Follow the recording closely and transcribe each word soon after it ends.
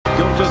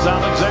is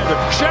Alexander.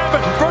 Shabbat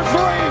for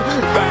three.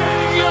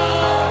 Bingo!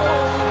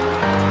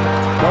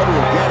 Carter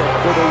will get it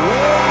for the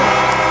win.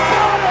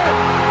 Got it!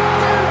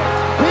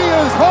 He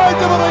is hard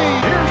to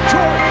believe. Here's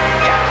Jordan.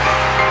 Yes!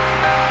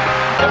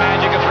 The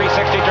Magic, a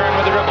 360 turn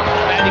with the dribble.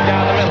 Magic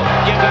down the middle.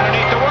 Gives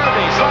underneath to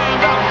Worthy. Slam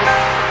dunk.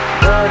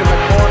 Bird in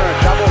the corner.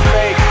 Double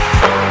fake.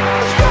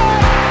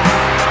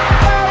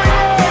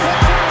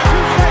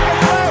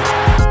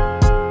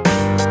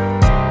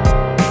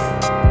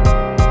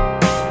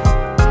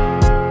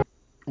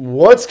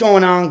 What's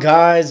going on,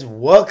 guys?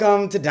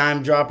 Welcome to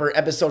Dime Dropper,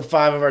 episode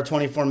 5 of our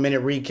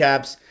 24-minute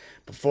recaps.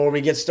 Before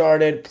we get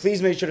started,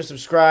 please make sure to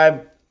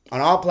subscribe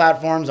on all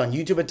platforms, on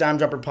YouTube at Dime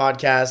Dropper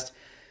Podcast,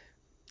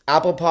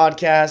 Apple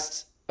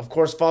Podcasts, of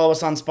course, follow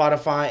us on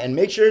Spotify, and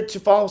make sure to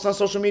follow us on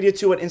social media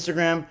too at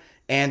Instagram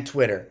and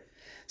Twitter.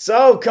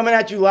 So, coming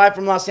at you live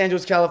from Los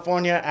Angeles,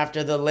 California,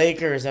 after the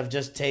Lakers have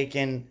just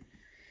taken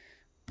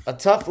a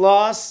tough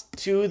loss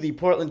to the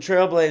Portland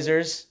Trail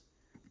Blazers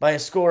by a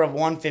score of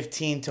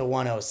 115 to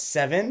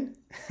 107.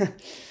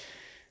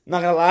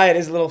 Not gonna lie, it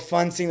is a little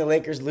fun seeing the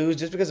Lakers lose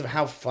just because of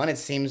how fun it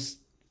seems,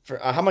 for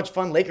how much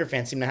fun Laker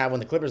fans seem to have when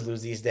the Clippers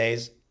lose these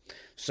days.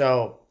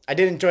 So I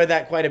did enjoy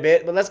that quite a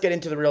bit, but let's get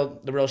into the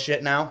real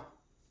shit now.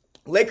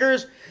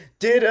 Lakers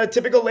did a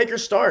typical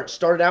Lakers start.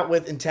 Started out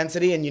with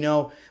intensity,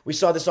 and we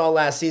saw this all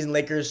last season.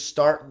 Lakers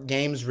start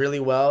games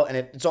really well, and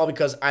it's all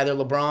because either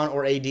LeBron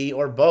or AD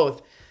or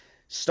both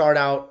start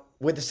out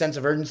with a sense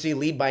of urgency,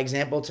 lead by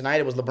example. Tonight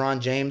it was LeBron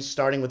James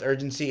starting with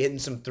urgency, hitting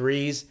some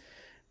threes,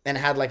 and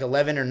had like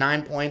 11 or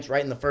 9 points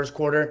right in the first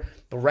quarter.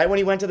 But right when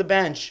he went to the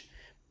bench,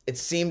 it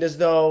seemed as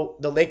though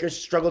the Lakers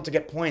struggled to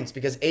get points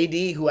because AD,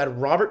 who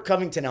had Robert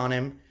Covington on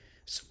him,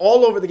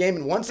 all over the game.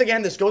 And once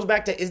again, this goes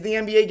back to, is the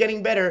NBA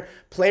getting better?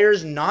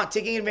 Players not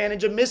taking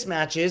advantage of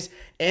mismatches.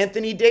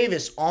 Anthony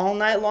Davis all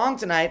night long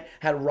tonight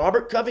had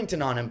Robert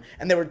Covington on him.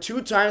 And there were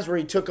 2 times where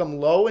he took him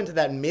low into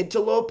that mid to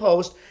low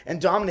post and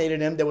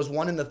dominated him. There was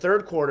one in the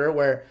third quarter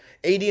where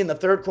AD in the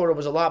third quarter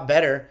was a lot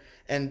better.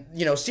 And,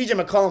 CJ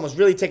McCollum was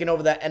really taking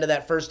over that end of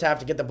that first half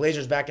to get the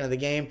Blazers back into the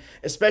game,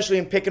 especially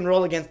in pick and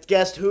roll against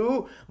guess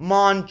who?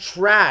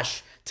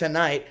 Montrash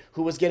tonight,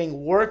 who was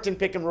getting worked in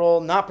pick and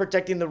roll, not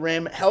protecting the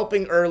rim,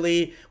 helping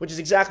early, which is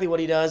exactly what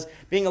he does,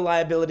 being a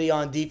liability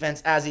on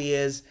defense as he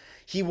is.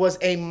 He was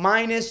a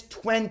minus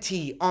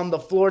 20 on the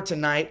floor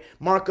tonight.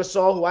 Marc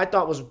Gasol, who I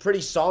thought was pretty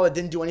solid,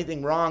 didn't do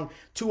anything wrong.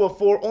 2 of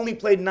 4, only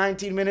played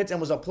 19 minutes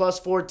and was a plus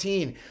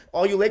 14.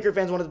 All you Laker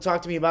fans wanted to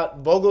talk to me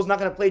about Vogel's not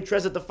going to play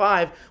Trez at the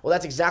 5. Well,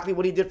 that's exactly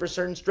what he did for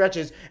certain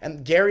stretches.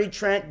 And Gary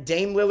Trent,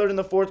 Dame Lillard in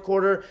the fourth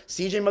quarter,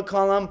 CJ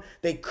McCollum,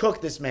 they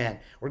cooked this man.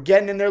 We're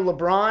getting in there.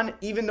 LeBron,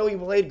 even though he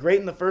played great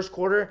in the first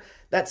quarter,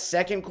 that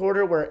second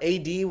quarter where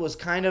AD was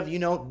kind of,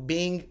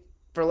 being,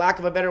 for lack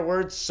of a better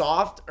word,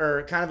 soft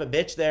or kind of a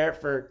bitch there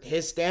for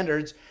his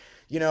standards.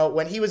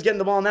 When he was getting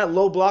the ball in that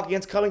low block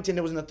against Covington,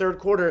 it was in the third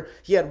quarter.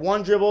 He had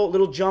one dribble,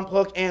 little jump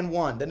hook, and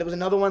one. Then there was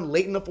another one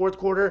late in the fourth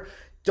quarter,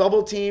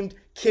 double teamed,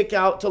 kick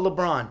out to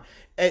LeBron.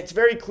 It's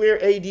very clear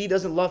AD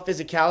doesn't love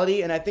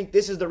physicality, and I think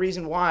this is the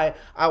reason why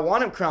I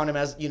want to crown him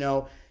as,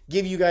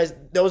 give you guys,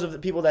 those of the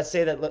people that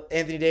say that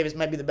Anthony Davis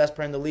might be the best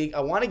player in the league,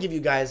 I want to give you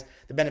guys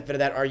the benefit of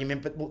that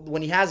argument. But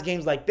when he has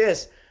games like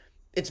this,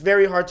 it's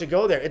very hard to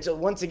go there.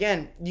 Once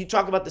again, you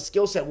talk about the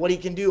skill set, what he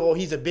can do. Oh,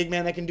 he's a big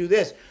man that can do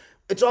this.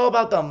 It's all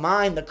about the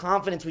mind, the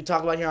confidence we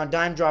talk about here on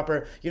Dime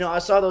Dropper. I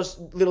saw those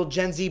little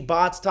Gen Z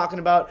bots talking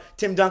about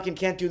Tim Duncan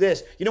can't do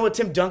this. You know what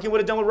Tim Duncan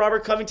would have done with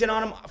Robert Covington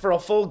on him for a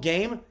full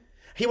game?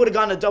 He would have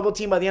gotten a double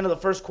team by the end of the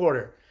first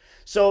quarter.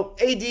 So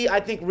AD, I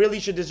think,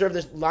 really should deserve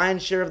this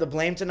lion's share of the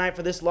blame tonight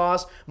for this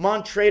loss.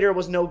 Montrader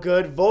was no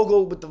good.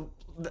 Vogel with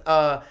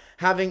the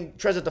having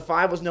Trez at the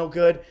 5 was no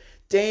good.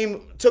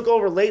 Dame took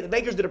over late. The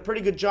Lakers did a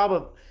pretty good job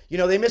of,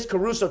 they missed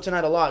Caruso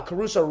tonight a lot.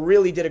 Caruso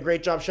really did a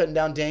great job shutting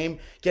down Dame,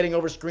 getting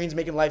over screens,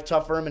 making life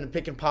tough for him, and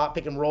pick and pop,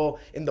 pick and roll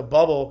in the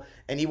bubble,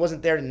 and he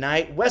wasn't there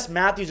tonight. Wes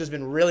Matthews has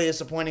been really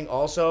disappointing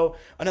also.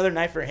 Another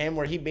night for him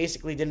where he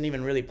basically didn't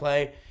even really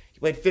play. He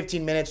played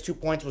 15 minutes, 2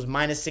 points, was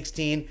minus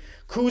 16.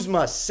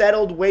 Kuzma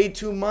settled way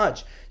too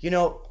much.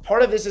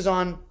 Part of this is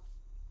on,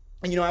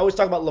 and I always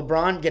talk about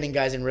LeBron getting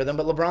guys in rhythm,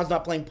 but LeBron's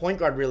not playing point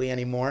guard really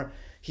anymore.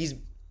 He's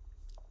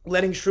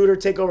letting Schroeder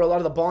take over a lot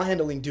of the ball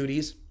handling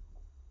duties.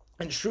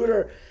 And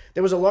Schroeder,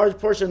 there was a large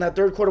portion in that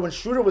third quarter when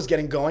Schroeder was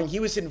getting going.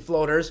 He was hitting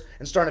floaters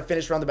and starting to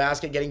finish around the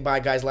basket, getting by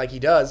guys like he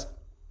does.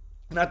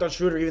 And I thought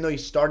Schroeder, even though he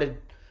started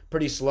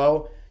pretty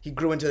slow, he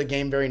grew into the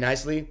game very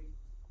nicely.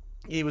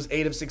 He was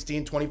 8 of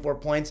 16, 24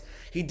 points.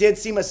 He did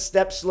seem a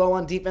step slow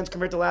on defense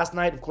compared to last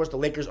night. Of course, the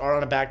Lakers are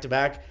on a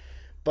back-to-back.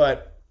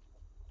 But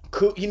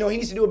he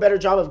needs to do a better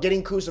job of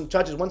getting Kuz some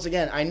touches. Once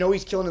again, I know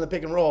he's killing in the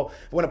pick and roll,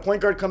 but when a point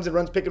guard comes and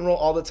runs pick and roll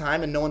all the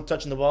time and no one's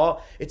touching the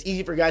ball, it's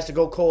easy for guys to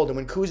go cold. And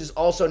when Kuz is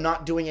also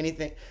not doing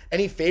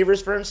any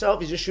favors for himself,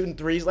 he's just shooting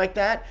threes like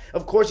that,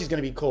 of course he's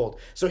going to be cold.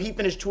 So he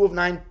finished 2 of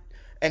 9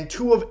 and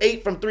 2 of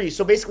 8 from 3.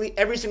 So basically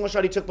every single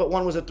shot he took but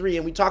one was a 3,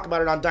 and we talk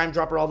about it on Dime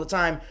Dropper all the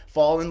time.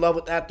 Fall in love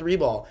with that 3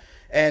 ball.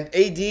 And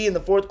AD in the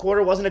fourth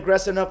quarter wasn't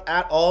aggressive enough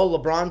at all.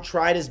 LeBron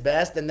tried his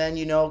best and then,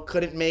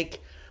 couldn't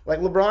make Like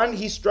LeBron,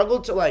 he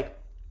struggled to like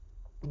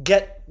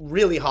get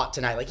really hot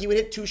tonight. Like he would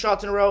hit 2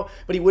 shots in a row,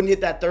 but he wouldn't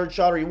hit that third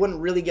shot, or he wouldn't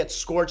really get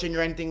scorching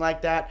or anything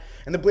like that.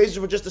 And the Blazers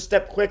were just a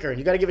step quicker. And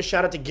you got to give a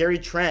shout out to Gary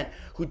Trent,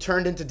 who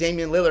turned into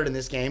Damian Lillard in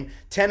this game.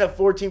 10 of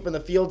 14 from the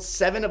field,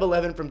 7 of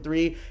 11 from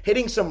 3,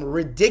 hitting some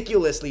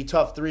ridiculously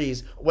tough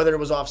threes, whether it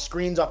was off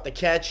screens, off the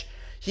catch.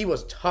 He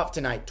was tough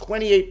tonight.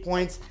 28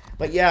 points.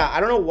 But yeah, I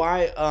don't know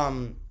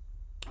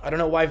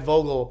why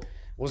Vogel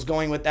was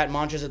going with that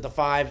Montrezl at the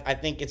 5. I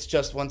think it's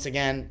just, once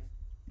again,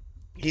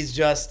 he's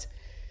just,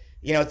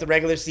 it's the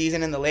regular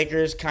season, and the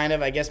Lakers kind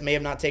of, I guess, may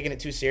have not taken it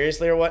too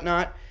seriously or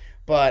whatnot.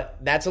 But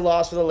that's a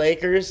loss for the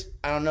Lakers.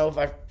 I don't know if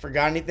I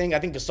forgot anything. I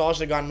think Gasol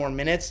should have gotten more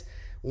minutes.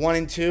 1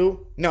 and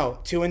 2. No,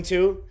 2 and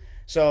 2.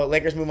 So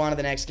Lakers move on to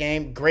the next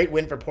game. Great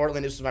win for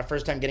Portland. This was my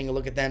first time getting a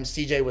look at them.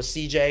 CJ was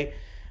CJ.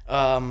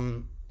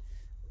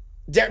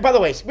 By the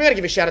way, we got to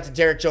give a shout out to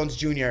Derek Jones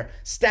Jr.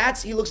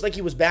 Stats, he looks like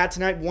he was bad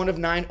tonight. 1 of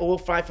 9, 0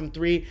 of 5 from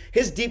 3.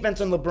 His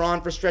defense on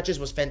LeBron for stretches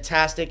was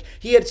fantastic.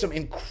 He had some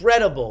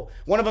incredible,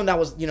 one of them that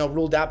was,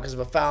 ruled out because of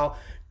a foul,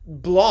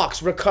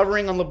 blocks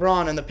recovering on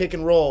LeBron in the pick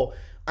and roll.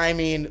 I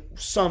mean,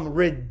 some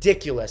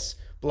ridiculous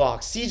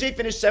blocks. CJ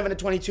finished 7 of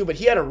 22, but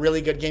he had a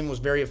really good game, was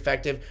very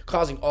effective,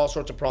 causing all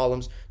sorts of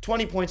problems.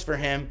 20 points for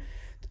him.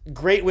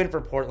 Great win for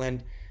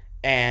Portland.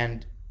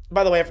 And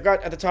by the way, I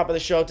forgot at the top of the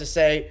show to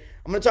say,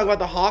 I'm going to talk about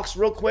the Hawks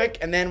real quick,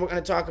 and then we're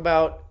going to talk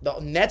about the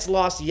Nets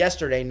lost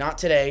yesterday, not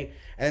today,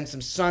 and then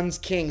some Suns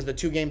Kings, the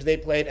 2 games they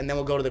played, and then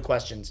we'll go to the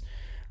questions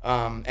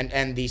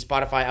and the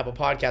Spotify Apple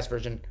Podcast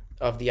version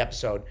of the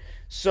episode.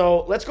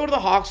 So let's go to the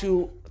Hawks,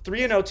 who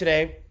 3-0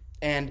 today,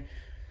 and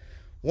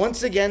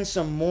once again,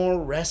 some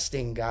more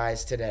resting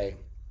guys today.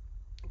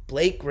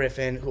 Blake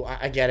Griffin, who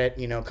I get it,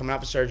 coming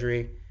off of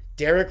surgery.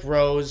 Derrick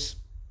Rose,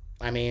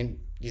 I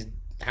mean,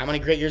 how many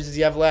great years does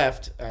he have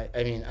left?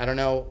 I mean, I don't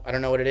know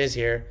what it is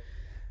here.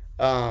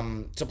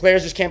 So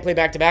players just can't play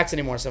back-to-backs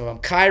anymore, some of them.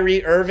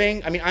 Kyrie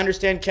Irving, I mean, I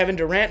understand Kevin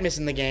Durant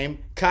missing the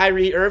game.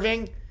 Kyrie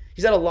Irving,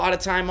 he's had a lot of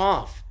time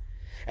off.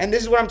 And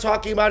this is what I'm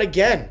talking about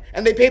again.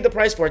 And they paid the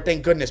price for it,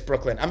 thank goodness,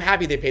 Brooklyn. I'm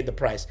happy they paid the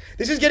price.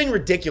 This is getting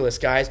ridiculous,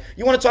 guys.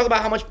 You want to talk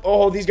about how much,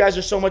 these guys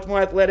are so much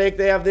more athletic,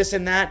 they have this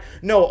and that.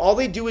 No, all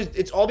they do is,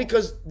 it's all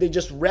because they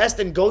just rest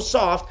and go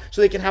soft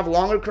so they can have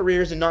longer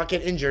careers and not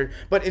get injured.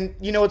 But,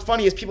 what's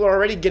funny is people are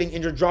already getting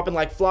injured, dropping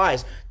like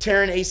flies,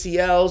 tearing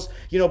ACLs,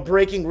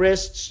 breaking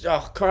wrists.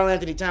 Karl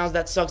Anthony Towns,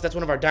 that sucks. That's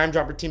one of our dime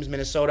dropper teams,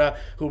 Minnesota,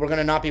 who we're going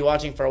to not be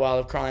watching for a while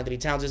if Karl Anthony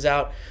Towns is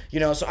out.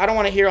 So I don't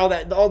want to hear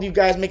all you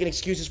guys making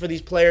excuses for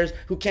these players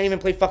who can't even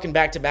play fucking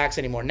back-to-backs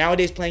anymore.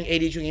 Nowadays, playing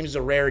 82 games is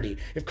a rarity.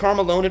 If Karl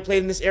Malone had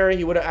played in this era,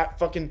 he would have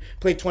fucking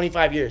played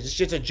 25 years. This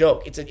shit's a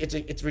joke.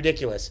 It's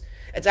ridiculous.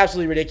 It's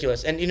absolutely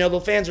ridiculous. And,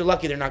 the fans are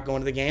lucky they're not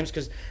going to the games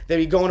because they'd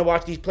be going to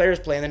watch these players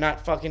play and they're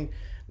not fucking,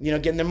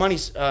 getting their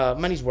money's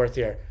worth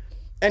here.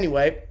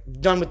 Anyway,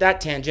 done with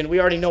that tangent. We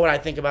already know what I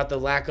think about the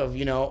lack of,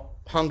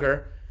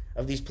 hunger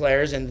of these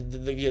players and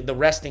the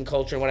resting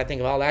culture and what I think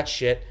of all that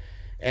shit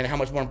and how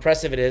much more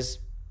impressive it is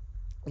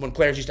when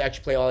players used to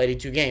actually play all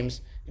 82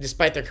 games.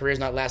 Despite their careers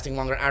not lasting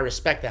longer, I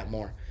respect that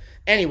more.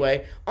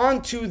 Anyway,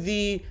 on to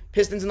the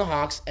Pistons and the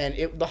Hawks. And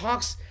the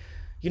Hawks,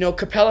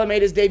 Capella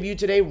made his debut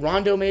today.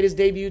 Rondo made his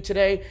debut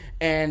today.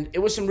 And it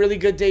was some really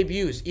good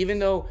debuts. Even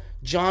though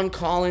John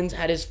Collins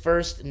had his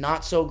first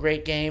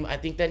not-so-great game, I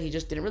think that he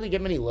just didn't really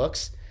get many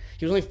looks.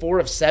 He was only 4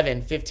 of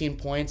 7, 15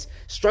 points.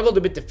 Struggled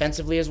a bit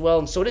defensively as well.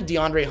 And so did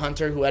DeAndre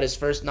Hunter, who had his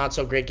first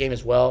not-so-great game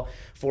as well.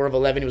 4 of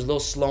 11. He was a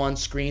little slow on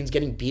screens,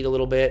 getting beat a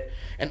little bit.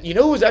 And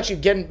who was actually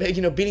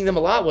beating them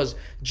a lot was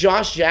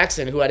Josh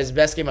Jackson, who had his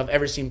best game I've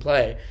ever seen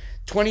play.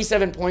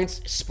 27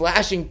 points,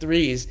 splashing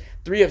threes.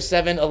 3 of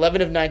 7,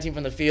 11 of 19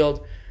 from the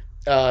field.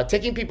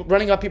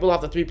 Running up people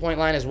off the three-point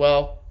line as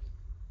well.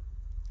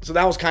 So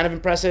that was kind of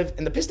impressive.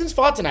 And the Pistons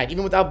fought tonight.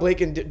 Even without Blake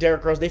and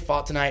Derrick Rose, they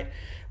fought tonight.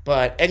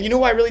 And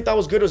who I really thought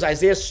was good was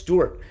Isaiah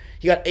Stewart.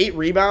 He got 8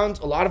 rebounds,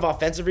 a lot of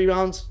offensive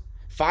rebounds,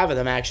 5 of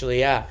them actually,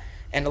 yeah.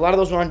 And a lot of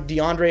those were on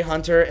DeAndre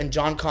Hunter and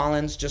John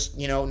Collins, just,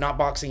 not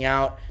boxing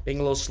out, being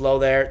a little slow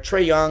there.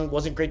 Trae Young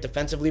wasn't great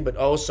defensively, but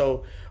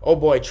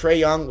boy, Trae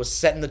Young was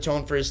setting the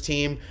tone for his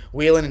team,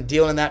 wheeling and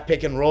dealing in that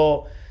pick and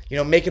roll.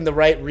 Making the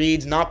right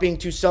reads, not being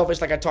too selfish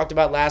like I talked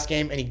about last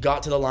game, and he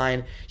got to the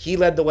line. He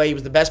led the way. He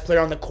was the best player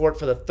on the court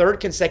for the 3rd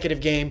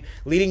consecutive game,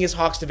 leading his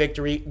Hawks to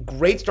victory.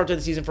 Great start to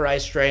the season for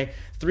Ice Trae.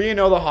 3-0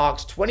 the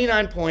Hawks,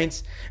 29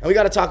 points. And we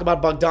got to talk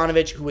about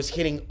Bogdanovich, who was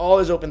hitting all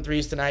his open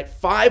threes tonight.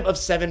 5 of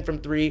 7 from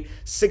 3,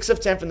 6 of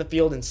 10 from the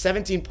field, and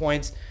 17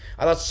 points.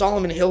 I thought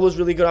Solomon Hill was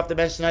really good off the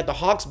bench tonight. The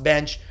Hawks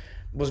bench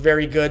was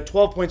very good.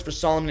 12 points for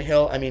Solomon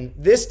Hill. I mean,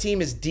 this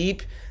team is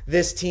deep.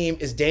 This team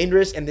is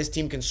dangerous, and this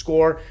team can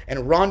score.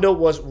 And Rondo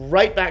was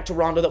right back to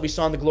Rondo that we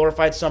saw in the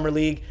glorified Summer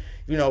League.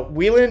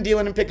 Wheeling and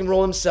dealing and pick and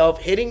roll himself,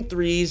 hitting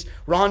threes.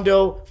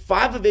 Rondo,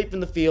 5 of 8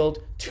 from the field,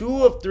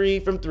 2 of 3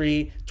 from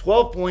 3,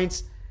 12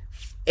 points,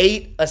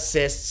 8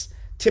 assists.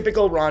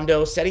 Typical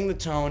Rondo, setting the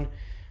tone.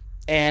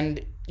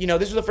 And, this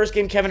was the first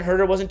game Kevin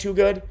Huerter wasn't too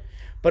good.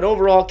 But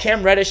overall,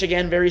 Cam Reddish,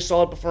 again, very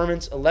solid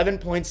performance. 11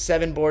 points,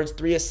 7 boards,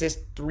 3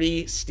 assists,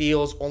 3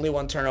 steals, only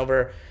 1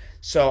 turnover.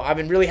 So I've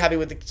been really happy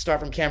with the start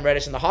from Cam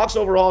Reddish. And the Hawks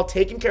overall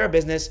taking care of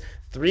business,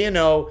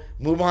 3-0,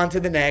 move on to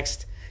the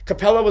next.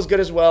 Capella was good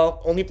as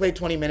well, only played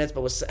 20 minutes,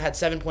 but had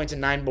 7 points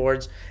and 9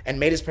 boards, and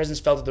made his presence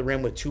felt at the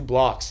rim with 2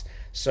 blocks.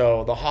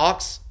 So the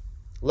Hawks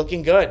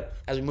looking good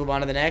as we move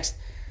on to the next.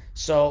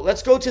 So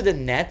let's go to the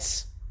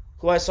Nets,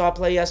 who I saw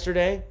play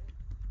yesterday.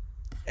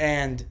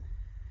 And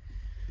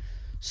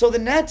so the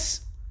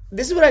Nets,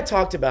 this is what I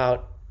talked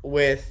about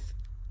with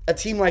a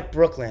team like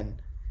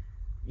Brooklyn.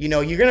 You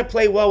know, you're going to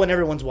play well when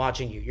everyone's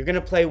watching you. You're going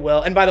to play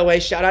well. And by the way,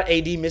 shout out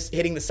AD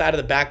hitting the side of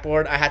the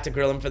backboard. I had to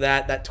grill him for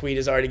that. That tweet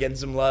is already getting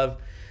some love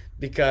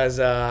because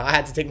I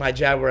had to take my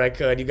jab where I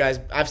could. You guys,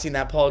 I've seen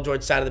that Paul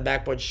George side of the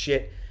backboard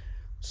shit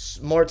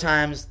more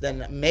times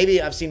than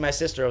maybe I've seen my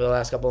sister over the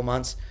last couple of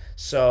months.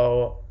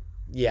 So,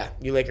 yeah,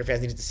 you Laker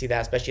fans needed to see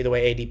that, especially the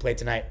way AD played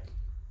tonight.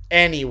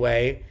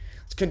 Anyway,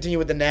 let's continue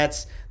with the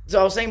Nets. So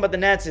I was saying about the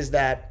Nets is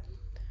that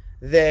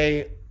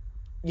they,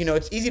 you know,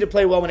 it's easy to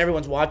play well when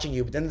everyone's watching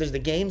you, but then there's the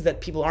games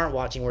that people aren't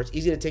watching where it's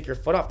easy to take your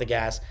foot off the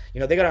gas. You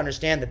know, they got to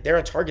understand that they're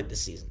a target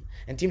this season,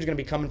 and teams are going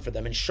to be coming for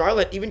them. And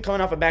Charlotte, even coming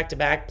off a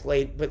back-to-back,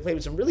 played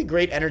with some really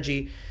great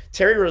energy.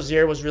 Terry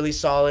Rozier was really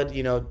solid.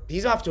 You know,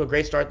 he's off to a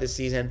great start this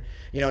season.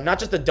 You know, not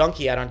just the dunk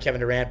he had on Kevin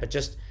Durant, but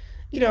just,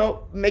 you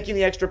know, making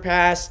the extra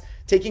pass,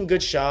 taking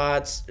good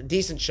shots,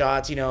 decent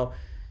shots, you know,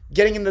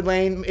 getting in the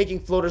lane,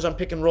 making floaters on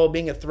pick and roll,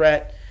 being a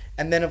threat.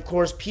 And then, of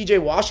course, P.J.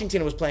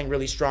 Washington was playing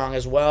really strong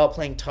as well,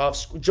 playing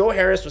tough. Joe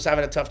Harris was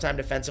having a tough time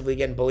defensively,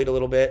 getting bullied a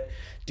little bit.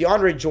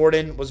 DeAndre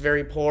Jordan was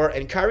very poor.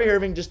 And Kyrie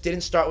Irving just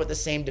didn't start with the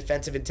same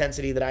defensive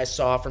intensity that I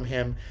saw from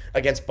him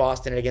against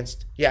Boston and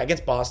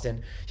against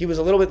Boston. He was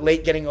a little bit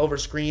late getting over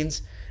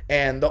screens.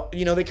 And,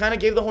 they kind of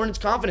gave the Hornets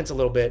confidence a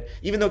little bit.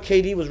 Even though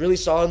KD was really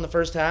solid in the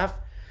first half,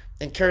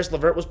 and Karis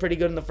LeVert was pretty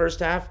good in the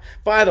first half.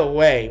 By the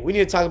way, we need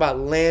to talk about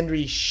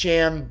Landry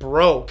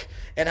Shambroke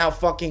and how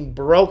fucking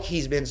broke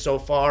he's been so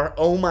far.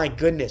 Oh my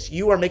goodness.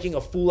 You are making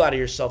a fool out of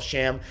yourself,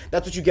 Sham.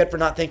 That's what you get for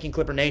not thanking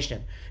Clipper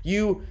Nation.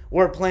 You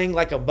were playing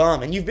like a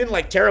bum, and you've been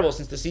like terrible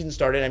since the season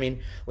started. I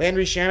mean,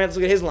 Landry Sham, let's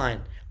look at his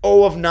line.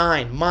 0 of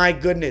 9. My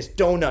goodness.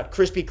 Donut,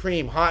 Krispy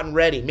Kreme, hot and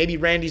ready. Maybe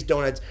Randy's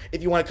Donuts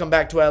if you want to come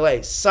back to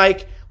LA.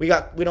 Psych. We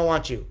don't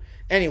want you.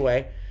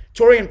 Anyway,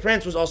 Taurean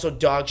Prince was also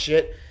dog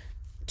shit.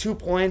 2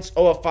 points,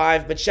 0 of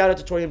 5. But shout out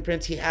to Taurean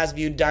Prince. He has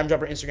viewed Dime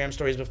Dropper Instagram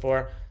stories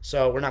before,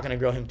 so we're not going to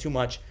grill him too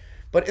much.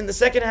 But in the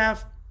second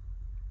half,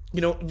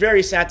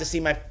 very sad to see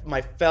my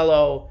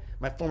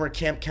former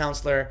camp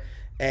counselor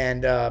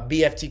and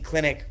BFT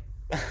clinic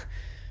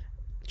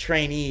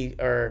trainee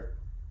or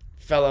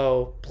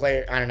fellow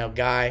player,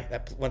 guy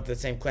that went to the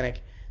same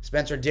clinic,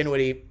 Spencer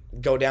Dinwiddie,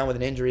 go down with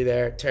an injury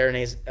there, tearing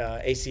his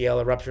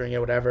ACL or rupturing it,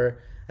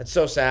 whatever. That's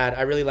so sad.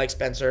 I really like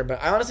Spencer,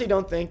 but I honestly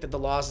don't think that the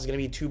loss is going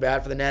to be too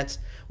bad for the Nets.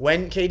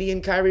 When KD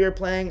and Kyrie are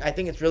playing, I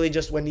think it's really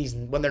just when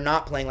they're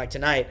not playing like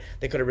tonight,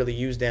 they could have really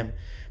used him.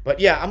 But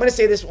yeah, I'm going to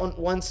say this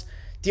once.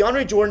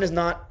 DeAndre Jordan is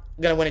not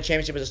going to win a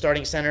championship as a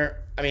starting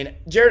center. I mean,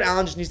 Jared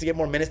Allen just needs to get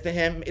more minutes than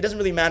him. It doesn't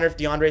really matter if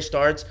DeAndre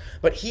starts,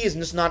 but he is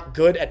just not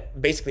good at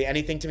basically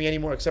anything to me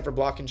anymore except for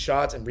blocking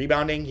shots and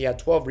rebounding. He had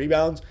 12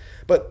 rebounds,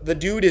 but the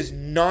dude is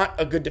not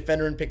a good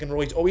defender in pick and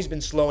roll. He's always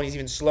been slow, and he's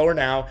even slower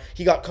now.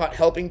 He got caught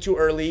helping too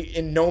early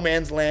in no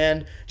man's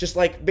land, just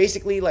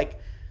basically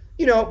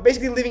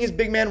leaving his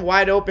big man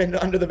wide open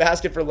under the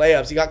basket for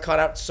layups. He got caught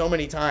out so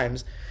many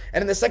times.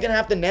 And in the second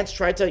half, the Nets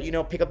tried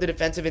to, pick up the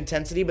defensive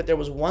intensity, but there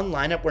was one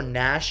lineup where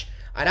Nash,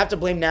 I'd have to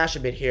blame Nash a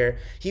bit here.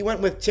 He went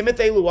with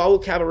Timothy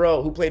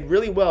Luwawu-Cabarrot, who played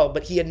really well,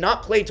 but he had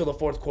not played till the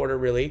fourth quarter,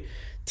 really.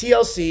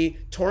 TLC,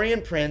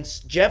 Taurean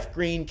Prince, Jeff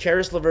Green,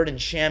 Karis LeVert, and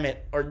Shamet.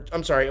 Or,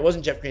 I'm sorry, it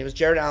wasn't Jeff Green. It was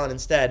Jared Allen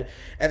instead.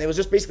 And it was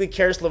just basically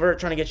Karis LeVert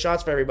trying to get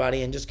shots for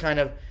everybody and just kind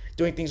of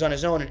doing things on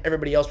his own, and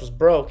everybody else was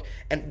broke.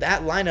 And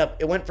that lineup,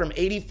 it went from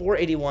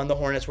 84-81 the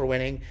Hornets were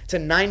winning to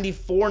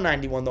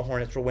 94-91 the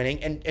Hornets were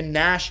winning. And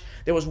Nash,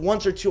 there was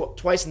once or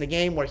twice in the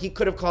game where he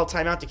could have called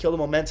timeout to kill the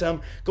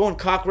momentum, going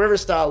Cock River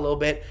style a little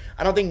bit.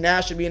 I don't think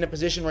Nash should be in a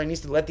position where he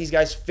needs to let these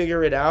guys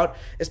figure it out,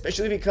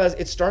 especially because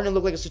it's starting to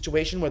look like a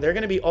situation where they're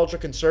going to be ultra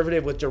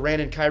conservative with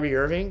Durant and Kyrie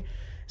Irving.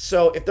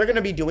 So if they're going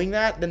to be doing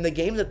that, then the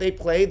games that they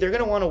play, they're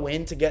going to want to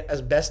win to get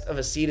as best of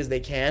a seed as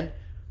they can.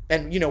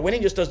 And,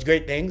 winning just does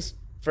great things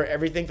for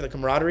everything, for the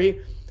camaraderie.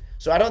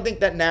 So I don't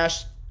think that I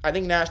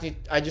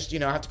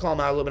have to call him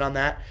out a little bit on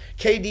that.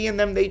 KD and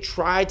them, they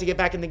tried to get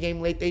back in the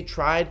game late. They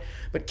tried.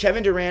 But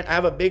Kevin Durant, I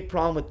have a big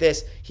problem with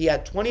this. He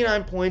had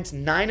 29 points,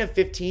 9 of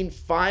 15,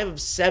 5 of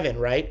 7,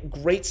 right?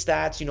 Great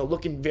stats,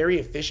 looking very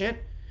efficient.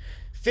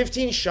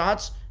 15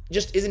 shots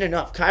just isn't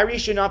enough. Kyrie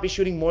should not be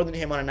shooting more than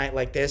him on a night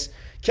like this.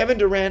 Kevin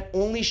Durant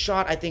only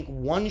shot, I think,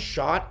 1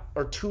 shot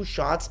or 2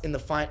 shots in the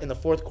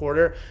fourth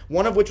quarter,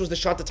 one of which was the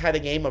shot to tie the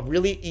game, a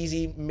really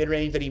easy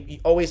mid-range that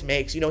he always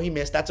makes. He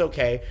missed. That's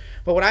okay.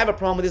 But what I have a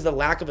problem with is the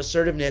lack of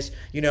assertiveness.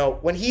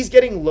 When he's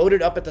getting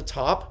loaded up at the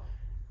top,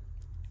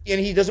 and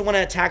he doesn't want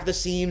to attack the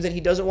seams, and he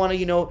doesn't want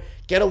to,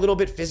 get a little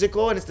bit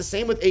physical. And it's the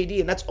same with AD,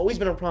 and that's always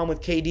been a problem with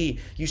KD.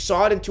 You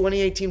saw it in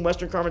 2018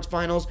 Western Conference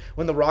Finals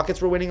when the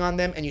Rockets were winning on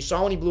them, and you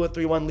saw when he blew a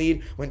 3-1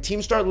 lead. When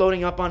teams start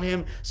loading up on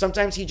him,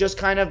 sometimes he just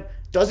kind of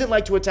doesn't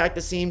like to attack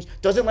the seams,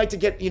 doesn't like to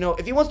get,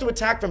 if he wants to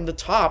attack from the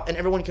top and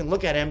everyone can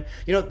look at him,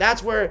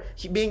 that's where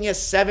being a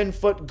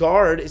 7-foot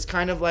guard is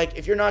kind of like,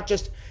 if you're not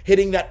just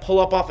hitting that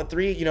pull-up off a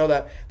three,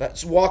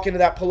 that walk into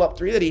that pull-up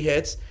three that he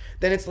hits,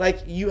 then it's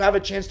like you have a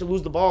chance to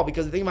lose the ball,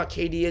 because the thing about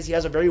KD is he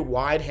has a very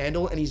wide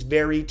handle and he's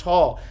very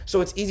tall. So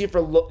it's easy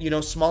for,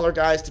 smaller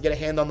guys to get a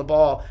hand on the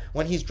ball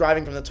when he's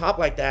driving from the top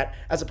like that,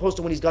 as opposed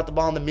to when he's got the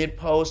ball in the mid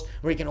post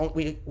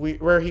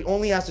where he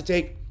only has to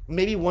take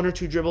maybe 1 or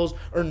 2 dribbles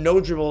or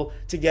no dribble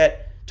to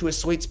get to a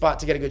sweet spot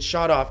to get a good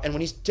shot off. And when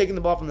he's taking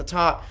the ball from the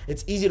top,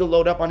 it's easy to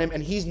load up on him,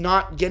 and he's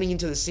not getting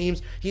into the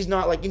seams. He's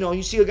not like,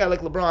 you see a guy like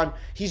LeBron,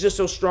 he's just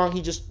so strong,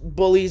 he just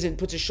bullies and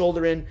puts his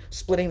shoulder in,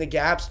 splitting the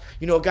gaps.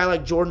 A guy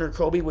like Jordan or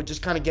Kobe would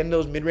just kind of get in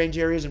those mid-range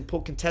areas and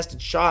pull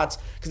contested shots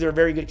because they're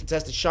very good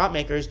contested shot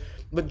makers.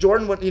 But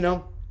Jordan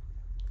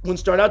wouldn't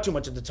start out too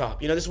much at the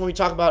top. This is when we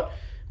talk about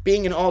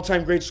being an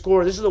all-time great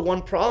scorer. This is the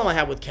one problem I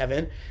have with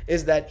Kevin,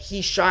 is that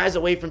he shies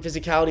away from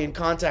physicality and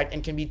contact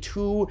and can be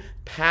too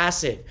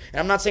passive. And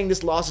I'm not saying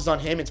this loss is on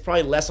him. It's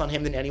probably less on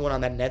him than anyone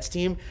on that Nets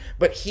team.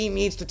 But he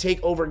needs to take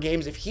over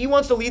games. If he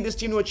wants to lead this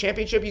team to a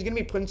championship, he's going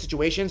to be put in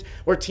situations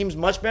where teams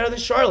much better than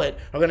Charlotte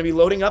are going to be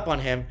loading up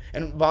on him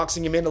and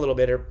boxing him in a little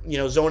bit, or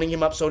zoning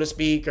him up, so to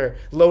speak, or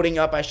loading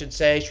up, I should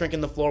say,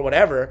 shrinking the floor,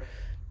 whatever.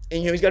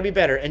 And he's got to be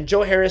better. And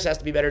Joe Harris has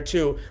to be better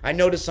too. I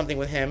noticed something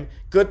with him.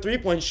 Good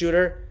three-point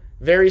shooter.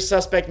 Very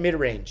suspect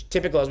mid-range.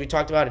 Typical, as we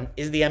talked about, and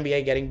is the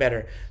NBA getting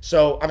better?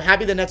 So I'm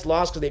happy the Nets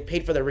lost because they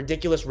paid for their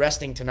ridiculous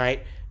resting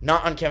tonight.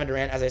 Not on Kevin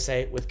Durant, as I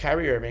say, with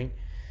Kyrie Irving.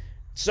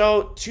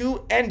 So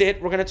to end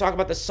it, we're going to talk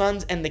about the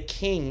Suns and the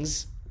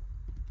Kings.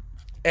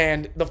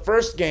 And the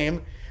first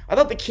game, I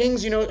thought the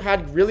Kings,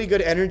 had really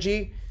good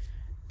energy.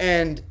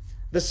 And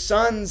the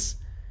Suns,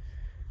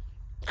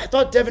 I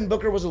thought Devin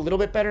Booker was a little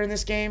bit better in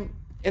this game.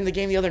 In the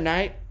game the other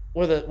night,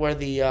 where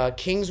the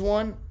Kings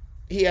won.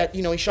 He had,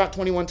 he shot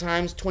 21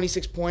 times,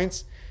 26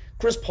 points.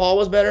 Chris Paul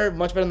was better,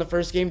 much better in the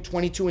first game,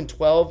 22 and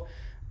 12.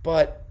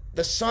 But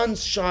the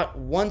Suns shot,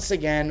 once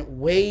again,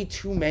 way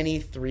too many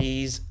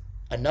threes.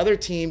 Another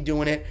team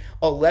doing it.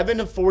 11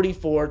 of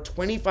 44,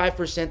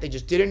 25%. They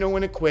just didn't know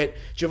when to quit.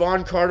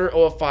 Javon Carter,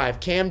 0 of 5.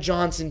 Cam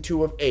Johnson,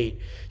 2 of 8.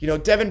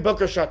 Devin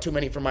Booker shot too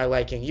many for my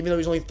liking, even though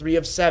he's only 3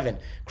 of 7.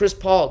 Chris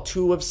Paul,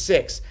 2 of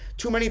 6.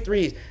 Too many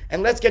threes.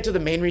 And let's get to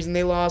the main reason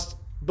they lost.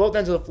 Both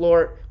ends of the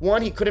floor.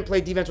 One, he couldn't play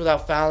defense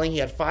without fouling. He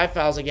had 5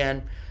 fouls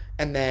again.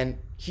 And then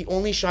he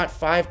only shot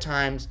 5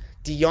 times.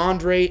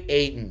 DeAndre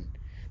Ayton.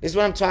 This is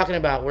what I'm talking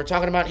about. We're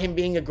talking about him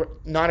being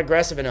not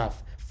aggressive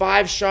enough.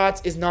 5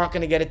 shots is not going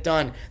to get it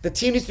done. The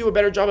team needs to do a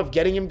better job of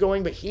getting him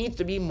going, but he needs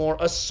to be more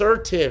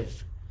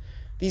assertive.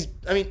 He's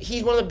one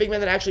of the big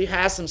men that actually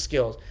has some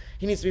skills.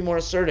 He needs to be more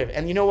assertive.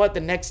 And you know what?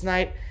 The next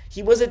night,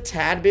 he was a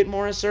tad bit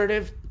more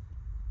assertive.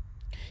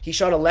 He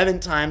shot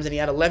 11 times, and he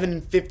had 11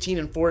 and 15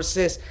 and 4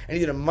 assists, and he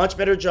did a much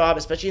better job,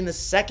 especially in the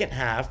second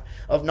half,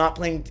 of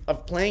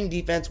playing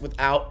defense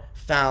without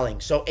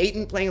fouling. So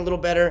Ayton playing a little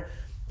better.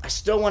 I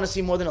still want to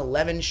see more than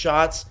 11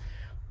 shots,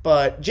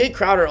 but Jay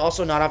Crowder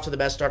also not off to the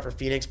best start for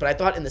Phoenix. But I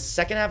thought in the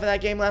second half of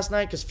that game last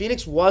night, because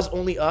Phoenix was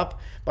only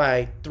up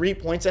by 3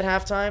 points at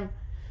halftime,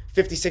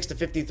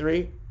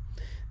 56-53,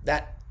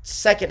 that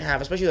second half,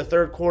 especially the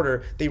third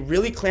quarter, they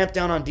really clamped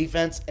down on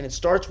defense, and it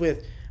starts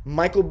with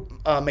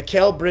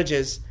Mikal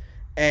Bridges,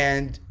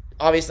 and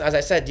obviously, as I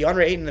said,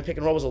 DeAndre Ayton in the pick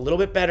and roll was a little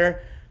bit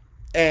better,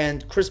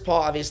 and Chris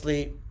Paul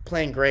obviously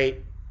playing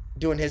great,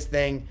 doing his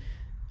thing.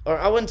 Or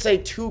I wouldn't say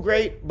too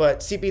great, but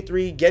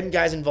CP3 getting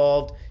guys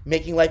involved,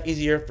 making life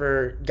easier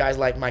for guys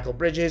like Mikal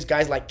Bridges,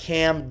 guys like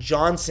Cam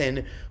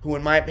Johnson, who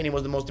in my opinion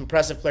was the most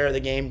impressive player of the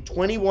game.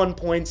 21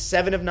 points,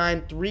 7 of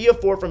 9, 3 of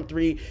 4 from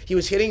 3. He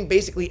was hitting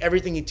basically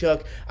everything he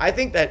took. I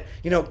think that,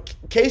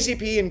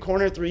 KCP in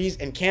corner threes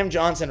and Cam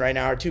Johnson right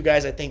now are two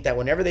guys I think that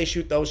whenever they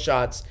shoot those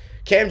shots,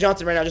 Cam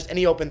Johnson right now, just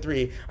any open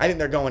three, I think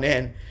they're going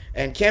in.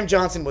 And Cam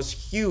Johnson was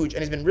huge,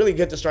 and he's been really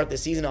good to start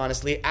this season,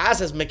 honestly, as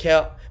has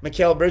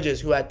Mikal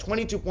Bridges, who had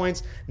 22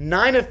 points,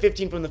 9 of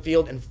 15 from the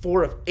field, and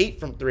 4 of 8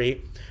 from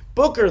 3.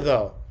 Booker,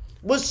 though,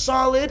 was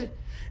solid.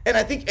 And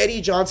I think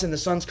Eddie Johnson, the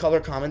Suns color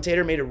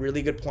commentator, made a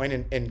really good point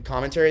in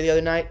commentary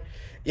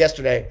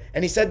yesterday.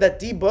 And he said that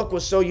D-Book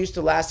was so used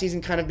to last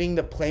season kind of being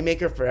the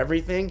playmaker for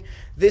everything.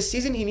 This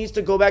season, he needs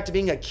to go back to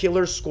being a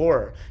killer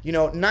scorer.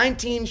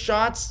 19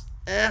 shots.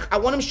 I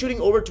want him shooting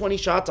over 20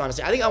 shots,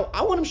 honestly.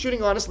 I want him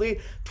shooting, honestly,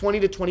 20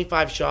 to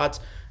 25 shots.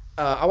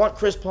 I want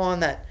Chris Paul in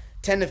that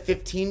 10 to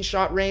 15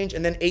 shot range,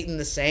 and then Ayton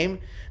the same,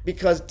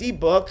 because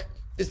D-Book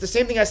is the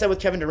same thing I said with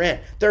Kevin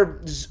Durant. They're,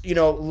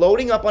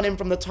 loading up on him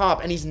from the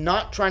top, and he's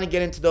not trying to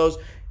get into those,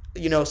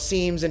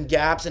 seams and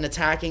gaps and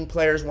attacking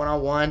players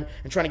one-on-one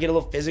and trying to get a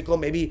little physical,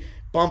 maybe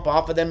bump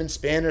off of them and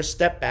spin or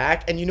step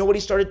back. And what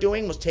he started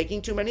doing was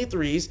taking too many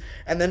threes,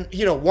 and then,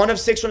 1 of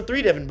 6 from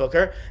 3, Devin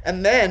Booker,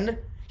 and then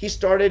he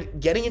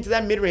started getting into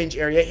that mid-range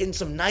area, hitting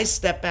some nice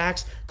step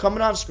backs, coming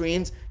off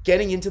screens,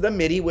 getting into the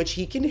midi, which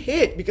he can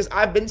hit, because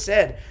I've been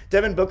said,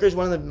 Devin Booker is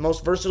one of the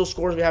most versatile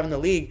scorers we have in the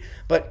league,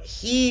 but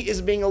he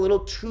is being a little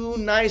too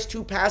nice,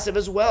 too passive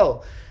as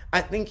well.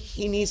 I think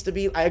he needs to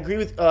be, I agree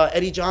with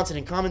Eddie Johnson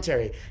in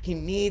commentary, he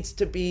needs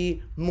to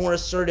be more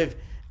assertive.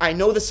 I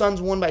know the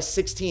Suns won by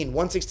 16,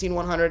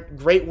 116-100,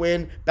 great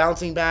win,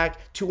 bouncing back,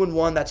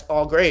 2-1, that's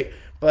all great.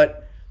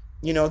 But,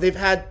 you know, they've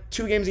had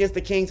 2 games against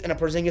the Kings and a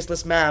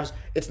Porzingis-less Mavs.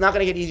 It's not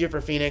going to get easier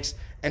for Phoenix,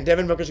 and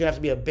Devin Booker's going to have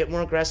to be a bit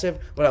more aggressive,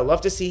 but I love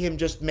to see him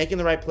just making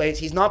the right plays.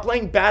 He's not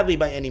playing badly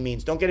by any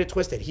means. Don't get it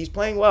twisted. He's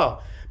playing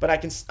well, but I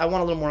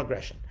want a little more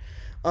aggression.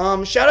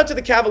 Shout out to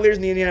the Cavaliers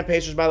and the Indiana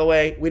Pacers, by the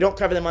way. We don't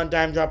cover them on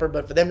Dime Dropper,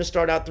 but for them to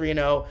start out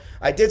 3-0,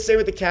 I did say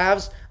with the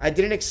Cavs, I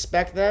didn't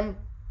expect them.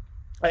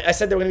 I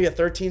said they were going to be a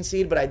 13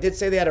 seed, but I did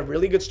say they had a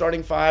really good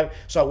starting 5,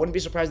 so I wouldn't be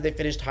surprised if they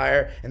finished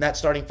higher, and that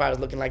starting 5 is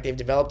looking like they've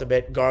developed a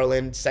bit.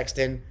 Garland,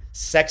 Sexton,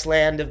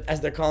 Sexland, as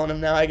they're calling him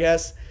now, I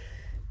guess.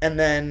 And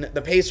then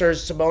the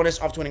Pacers,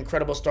 Sabonis off to an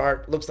incredible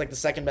start. Looks like the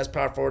second best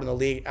power forward in the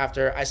league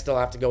after I still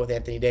have to go with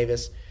Anthony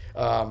Davis.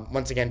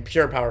 Once again,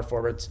 pure power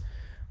forwards.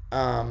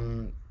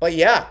 But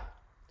yeah,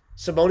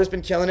 Sabonis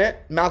been killing it.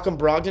 Malcolm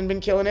Brogdon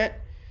been killing it.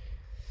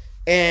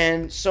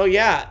 And so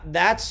yeah,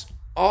 that's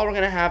all we're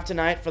going to have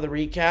tonight for the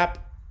recap.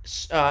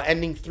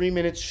 Ending 3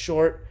 minutes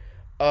short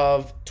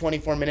of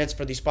 24 minutes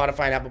for the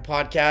Spotify and Apple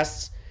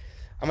podcasts.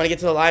 I'm going to get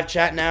to the live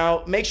chat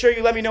now. Make sure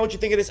you let me know what you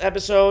think of this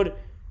episode,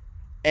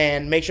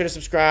 and make sure to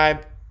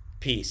subscribe.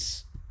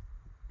 Peace.